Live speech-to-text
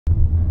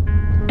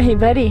Hey,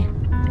 buddy.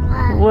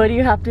 What do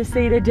you have to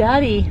say to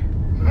Daddy?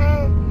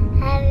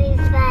 Happy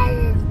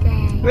Father's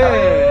Day.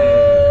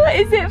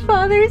 Hey. Is it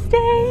Father's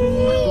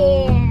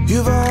Day? Yeah.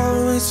 You've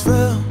always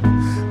felt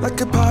like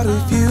a part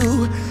of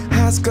you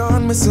has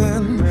gone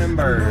missing.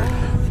 Remember,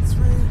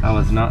 I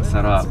was not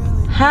set up.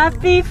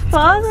 Happy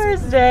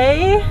Father's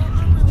Day.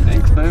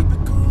 Thanks, babe.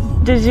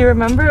 Did you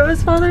remember it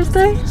was Father's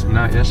Day?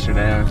 Not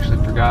yesterday, I actually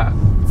forgot.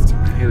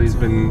 Haley's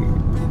been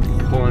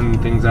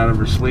pulling things out of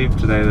her sleeve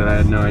today that I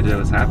had no idea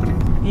was happening.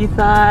 You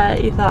thought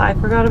I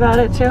forgot about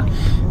it too?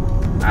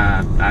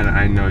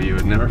 I know you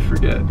would never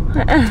forget.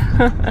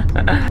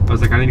 I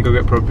was like, I need to go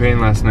get propane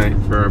last night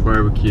for our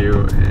barbecue,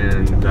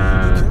 and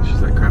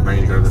she's like, crap, I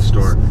need to go to the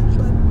store.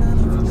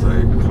 And I was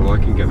like, well, I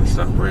can get the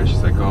stuff for you.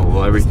 She's like, oh,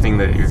 well, everything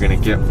that you're gonna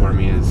get for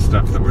me is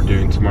stuff that we're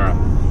doing tomorrow.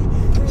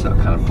 So it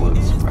kind of blew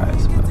the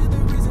surprise, but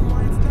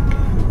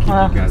keep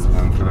you guys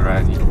along for the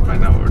ride, and you can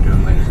find out what we're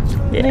doing later.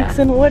 Yeah.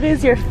 Nixon, what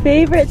is your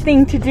favorite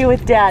thing to do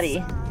with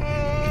Daddy?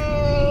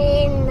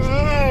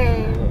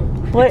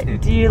 What,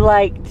 do you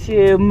like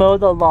to mow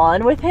the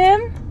lawn with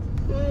him?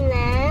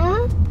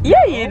 No.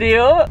 Yeah, you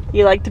do.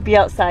 You like to be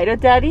outside with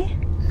Daddy?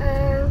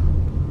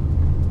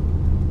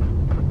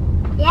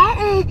 Yeah,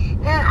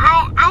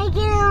 I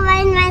can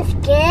ride my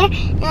scooter,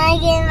 and I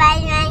can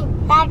ride my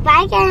black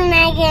bike, and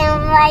I can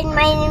ride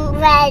my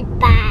red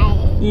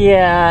bike.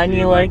 Yeah, and Do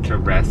you like to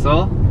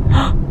wrestle?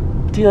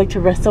 Do you like to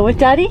wrestle with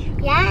Daddy?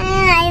 Yeah,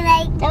 and I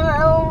like to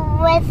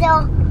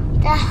whistle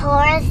the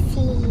horsey.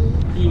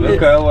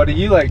 Luca, what do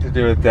you like to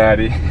do with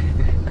Daddy?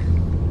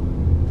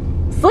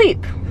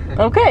 Sleep.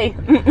 Okay.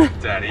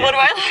 Daddy. What do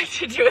I like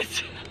to do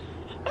with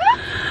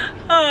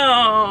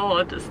Oh,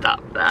 we'll just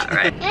stop that,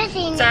 right?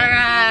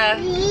 Sarah,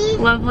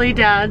 lovely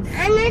dad's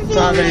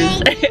Father's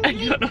Day. I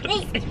don't know what to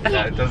say that.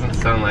 Yeah, it doesn't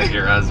sound like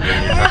your husband.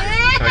 You're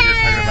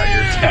talking about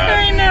your dad.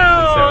 I know,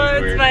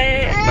 It it's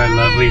sounds my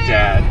lovely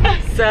dad.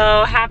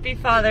 So, happy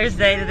Father's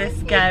Day to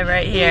this guy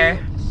right here.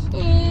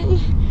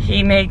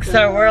 He makes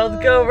our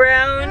world go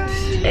round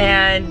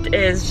and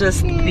is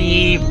just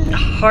the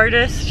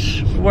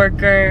hardest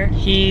worker.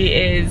 He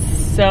is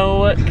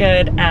so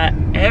good at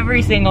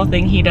every single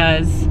thing he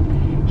does.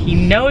 He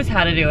knows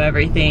how to do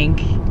everything.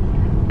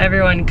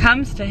 Everyone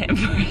comes to him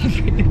for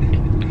everything.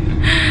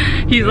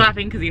 He's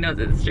laughing because he knows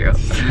it's true.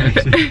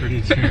 It's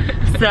pretty true.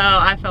 So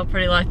I felt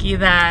pretty lucky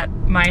that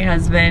my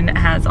husband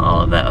has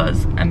all of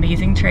those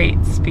amazing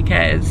traits,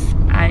 because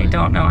I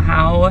don't know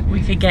how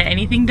we could get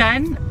anything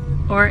done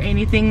or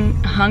anything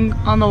hung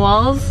on the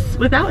walls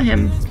without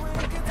him.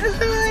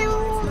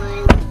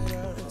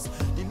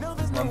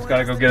 Mom's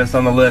gotta go get us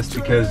on the list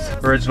because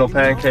Original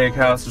Pancake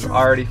House is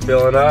already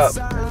filling up. It's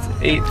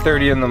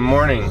 8:30 in the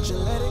morning.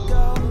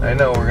 I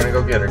know, we're gonna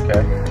go get her,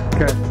 okay?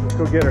 Okay, let's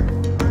go get her.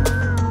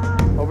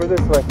 Over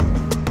this way.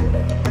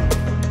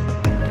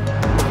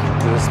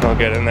 Does it smell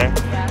good in there?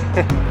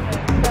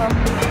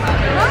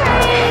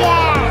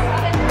 Yeah.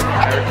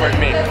 Record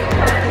me.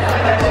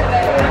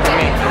 Record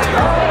me.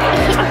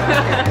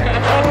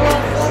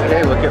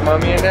 Hey, look at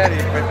Mommy and Daddy.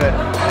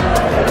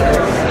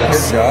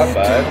 Good job,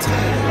 bud.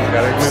 You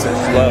gotta move it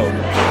slow.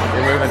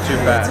 You're moving too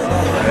fast.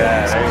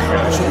 Yeah, there you go.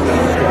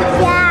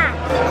 Yeah.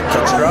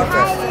 Drop it.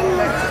 In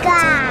the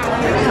sky.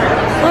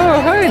 Oh,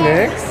 hi,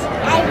 Nix.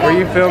 Were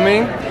you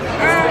filming?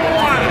 Yeah.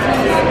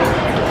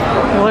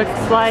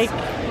 Looks like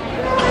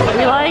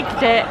we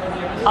liked it.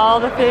 All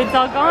the food's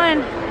all gone.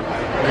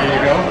 There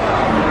you go.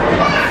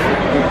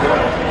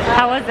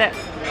 How was it?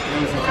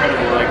 It was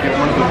incredible. Like, it's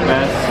one of the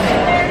best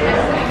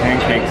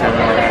pancakes I've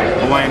ever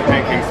had. Hawaiian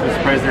pancakes. I'm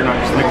surprised they're not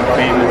just like a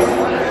famous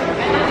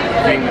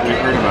thing that we've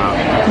heard about.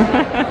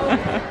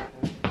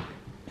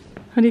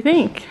 What do you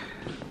think?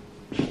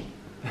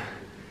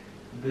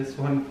 This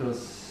one feels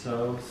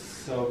so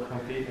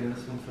comfy, and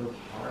this one feels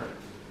hard.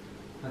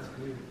 That's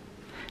weird.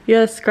 You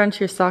gotta scrunch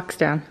your socks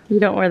down. You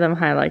don't wear them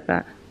high like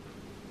that.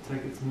 It's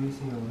like it's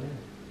missing a layer.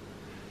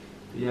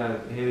 Yeah,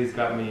 Haley's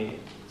got me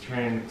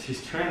trying.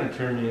 She's trying to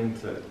turn me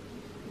into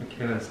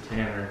McKenna's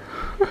Tanner.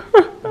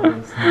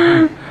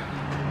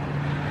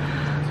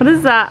 What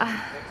is that?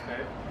 Thanks,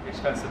 babe. We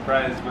just got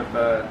surprised with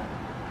an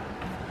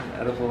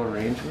edible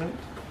arrangement.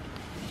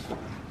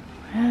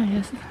 Yeah,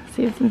 yes.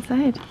 See what's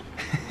inside.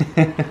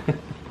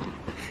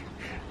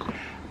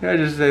 I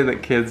just say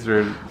that kids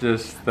are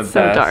just the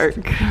So best. dark.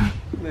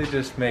 They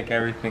just make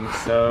everything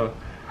so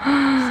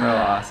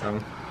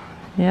awesome.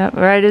 Yep,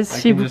 right as I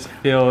she can just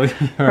feel your...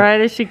 right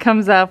as she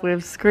comes up, we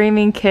have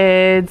screaming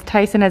kids.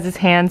 Tyson has his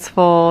hands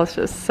full. It's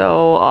just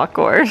so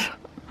awkward. Yeah,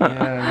 I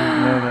didn't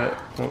know that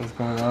what was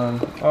going on.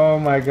 Oh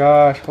my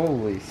gosh,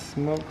 holy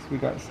smokes. We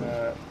got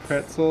some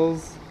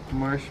pretzels,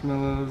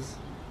 marshmallows,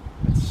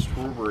 and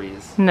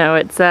strawberries. No,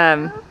 it's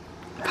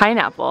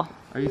pineapple.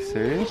 Are you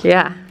serious?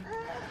 Yeah.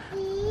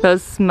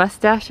 Those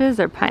mustaches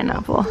are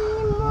pineapple.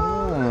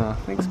 Oh,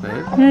 thanks,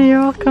 babe. Yeah, you're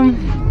welcome.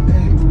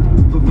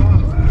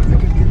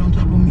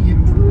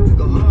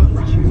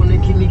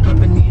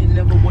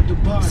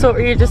 So what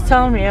were you just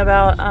telling me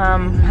about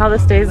how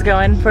this day's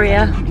going for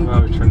you?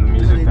 Oh, we turned the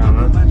music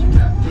down,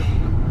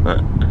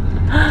 huh?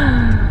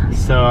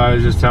 So I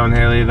was just telling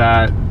Haley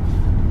that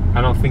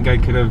I don't think I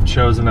could have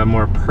chosen a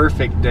more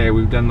perfect day.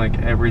 We've done like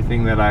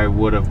everything that I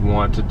would have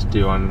wanted to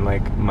do on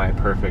like my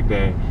perfect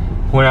day.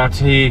 Went out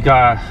to eat,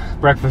 got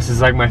breakfast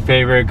is like my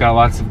favorite, got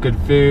lots of good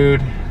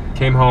food.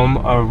 Came home,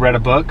 read a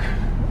book.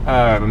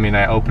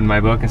 I opened my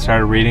book and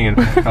started reading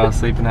and fell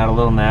asleep and had a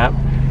little nap.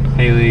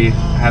 Hayley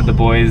had the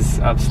boys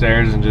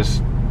upstairs and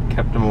just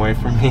kept them away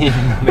from me.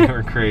 They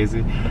were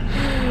crazy.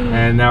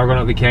 And now we're going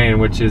up the canyon,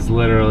 which is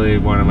literally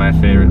one of my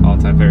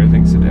all-time favorite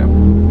things to do.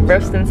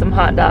 Roasting some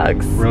hot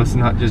dogs.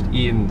 Just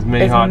eating as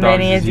many hot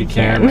dogs as you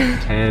can,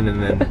 like 10,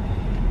 and then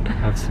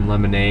have some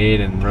lemonade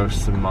and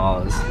roast some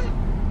olives.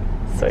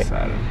 Sweet.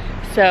 Excited.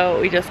 So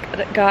we just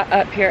got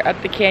up here,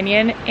 up the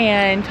canyon,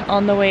 and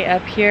on the way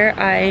up here,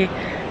 I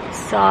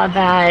saw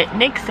that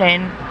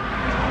Nixon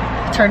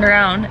turned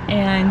around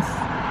and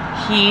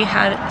he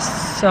had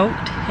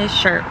soaked his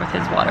shirt with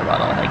his water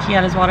bottle. Like he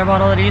had his water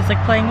bottle that he was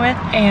like playing with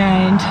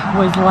and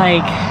was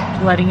like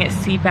letting it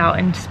seep out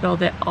and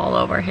spilled it all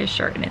over his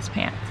shirt and his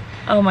pants.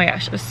 Oh my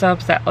gosh, I was so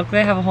upset.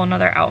 Luckily I have a whole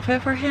nother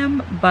outfit for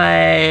him,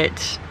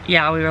 but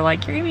yeah, we were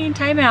like, you're gonna be in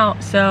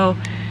timeout, so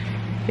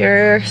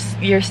you're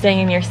staying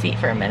in your seat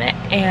for a minute.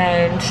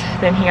 And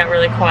then he got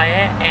really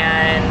quiet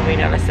and we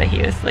noticed that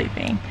he was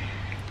sleeping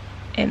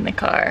in the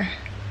car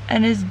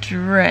and is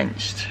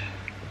drenched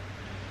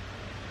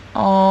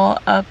all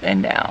up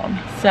and down.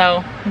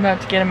 So I'm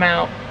about to get him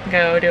out,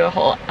 go do a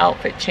whole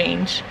outfit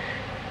change.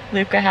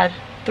 Luca had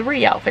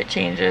 3 outfit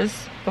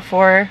changes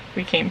before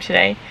we came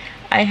today.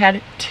 I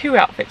had 2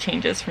 outfit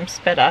changes from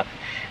Sped Up,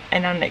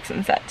 and now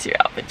Nixon's at 2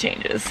 outfit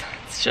changes.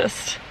 It's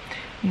just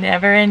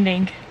never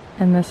ending.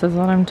 And this is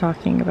what I'm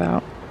talking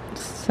about.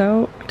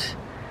 Soaked.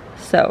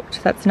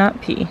 That's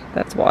not pee,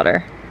 that's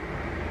water.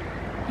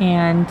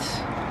 And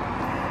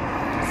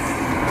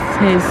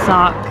his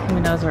sock, who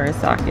knows where his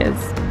sock is.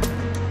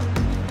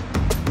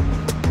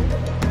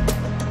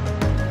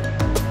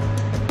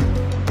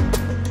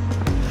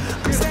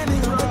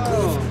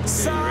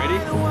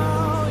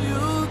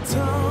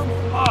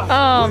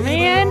 Oh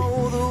man,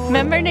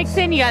 remember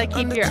Nixon, you gotta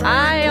keep your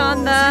eye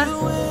on the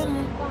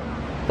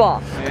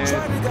ball.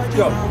 And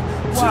go.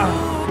 Wow.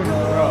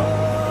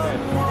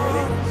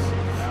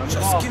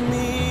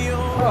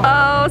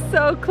 Oh,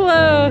 so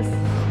close.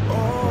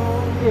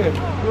 Good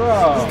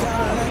throw.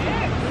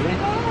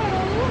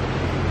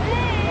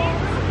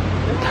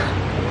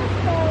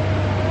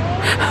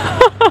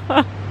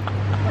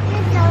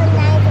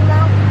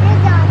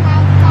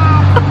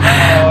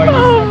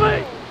 Oh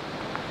my.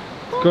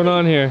 What's going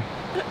on here?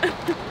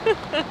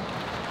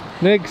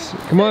 Nix,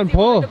 come on,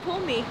 pull. Pull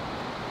me.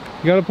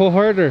 You gotta pull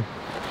harder.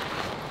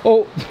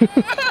 Oh.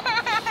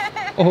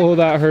 Oh,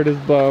 that hurt his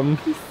bum.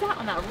 He sat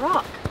on that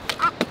rock.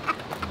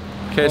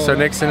 Okay, so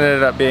Nixon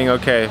ended up being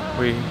okay.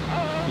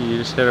 He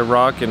just hit a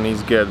rock and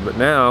he's good. But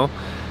now,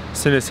 as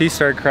soon as he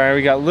started crying,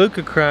 we got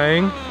Luca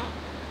crying.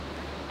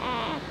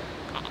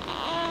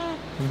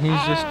 And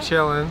he's just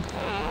chilling.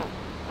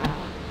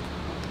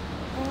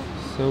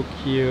 So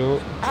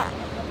cute.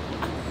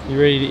 You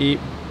ready to eat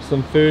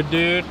some food,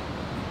 dude?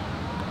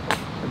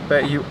 I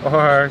bet you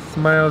are.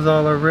 Smiles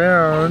all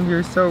around.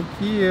 You're so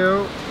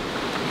cute.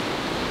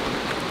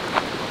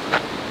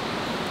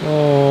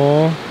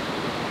 Oh.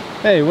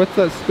 Hey, what's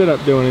that spit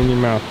up doing in your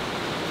mouth?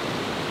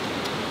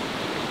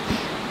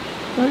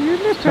 Oh, your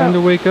nip It's time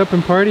to wake up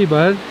and party,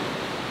 bud.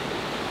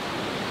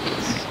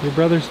 Your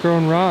brother's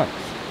throwing rocks.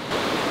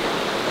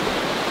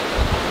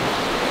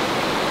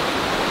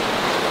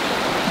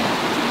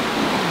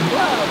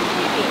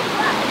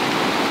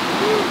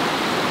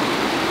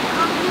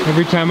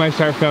 Every time I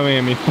start filming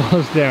him, he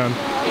falls down.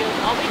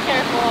 I'll be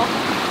careful.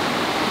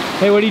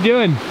 Hey, what are you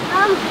doing?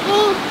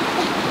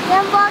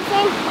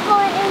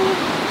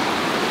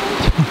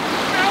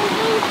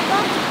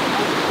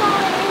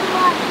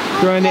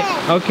 Throwing it.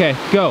 Okay,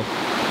 go.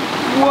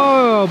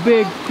 Whoa,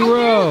 big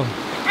throw.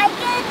 I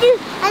gotta do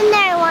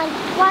another one.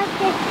 Watch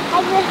this. I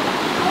will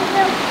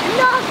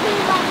not be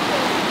like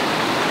this.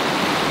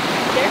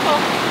 Careful.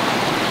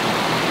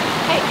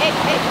 Hey,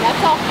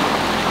 that's all.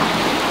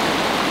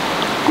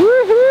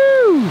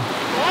 Woohoo!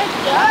 Good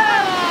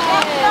job.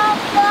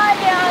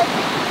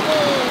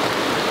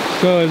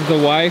 So as the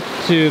wife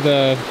to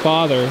the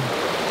father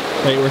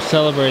that we're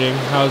celebrating,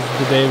 how's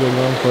the day been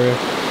going for you?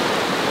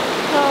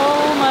 So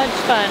much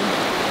fun.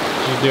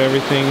 Did you do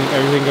everything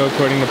go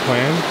according to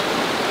plan?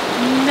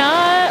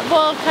 Not,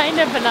 well, kind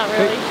of, but not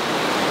really.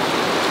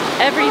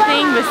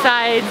 Everything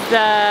besides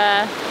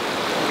the,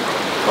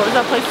 what was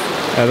that place?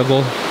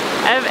 Edible.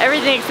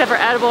 Everything except for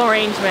edible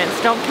arrangements.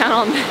 Don't count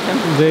on them.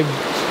 They've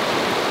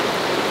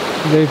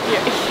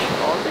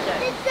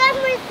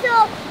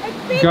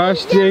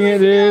Gosh dang it,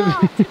 dude.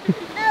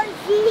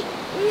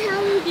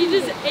 He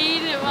just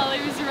ate it while he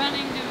was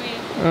running to me.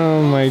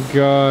 Oh my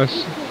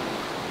gosh.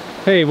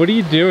 Hey, what are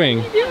you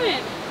doing? What are you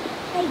doing?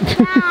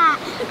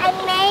 I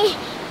made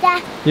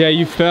that. Yeah,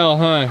 you fell,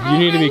 huh? You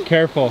need to be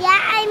careful. Yeah,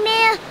 I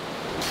made a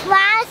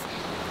fast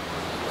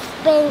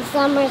spin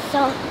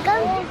somersault.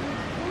 Go.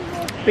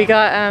 We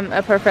got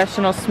a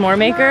professional s'more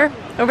maker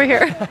over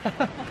here.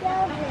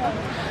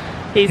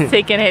 He's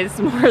taking his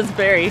s'mores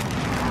very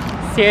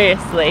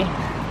Seriously.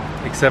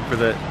 Except for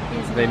that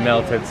they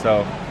melted,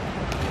 so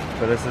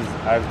this is,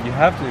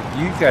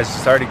 you guys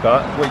just already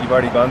got, what, you've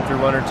already gone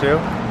through one or two?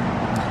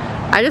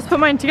 I just put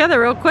mine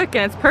together real quick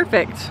and it's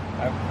perfect.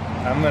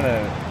 I'm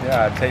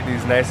gonna, take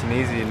these nice and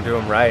easy and do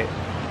them right.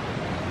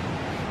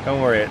 Don't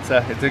worry, it's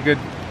a good,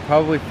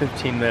 probably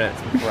 15 minutes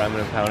before I'm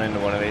gonna pound into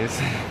one of these.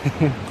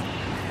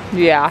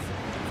 Yeah.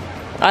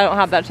 I don't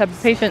have that type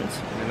of patience.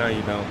 No,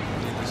 you don't.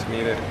 You just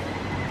need it.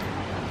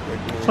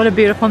 What a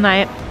beautiful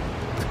night.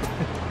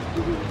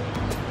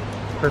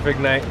 Perfect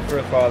night for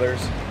a father's.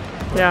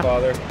 Yeah.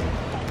 Father.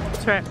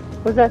 That's right.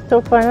 Was that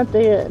so fun up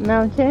the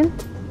mountain?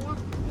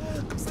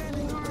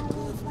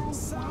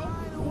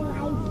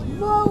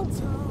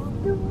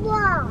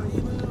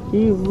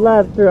 You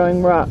love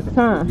throwing rocks,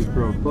 huh? You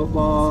throw a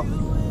football.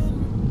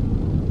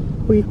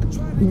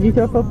 Did you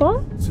throw football?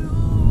 Did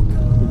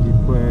you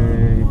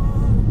play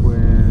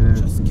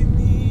with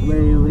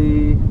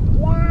Hayley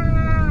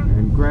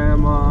and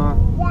Grandma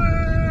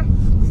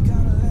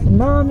And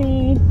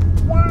Mommy?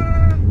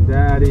 and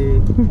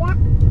Daddy?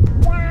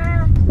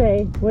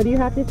 Say, what do you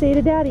have to say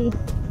to Daddy?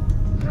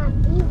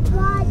 Happy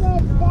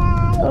Father's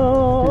Day.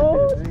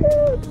 Oh,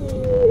 so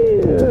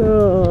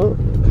cute.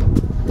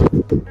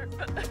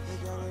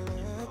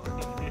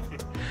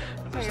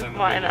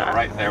 Why not?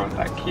 Right there with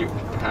that cute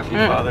Happy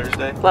Father's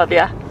Day. Love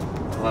ya.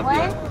 Love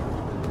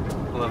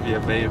you. Love you,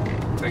 babe.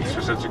 Thanks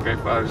for such a great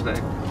Father's Day.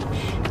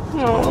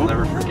 I'll No.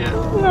 never forget.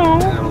 No.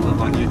 And it'll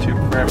live on YouTube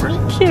forever.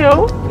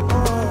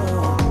 Cute.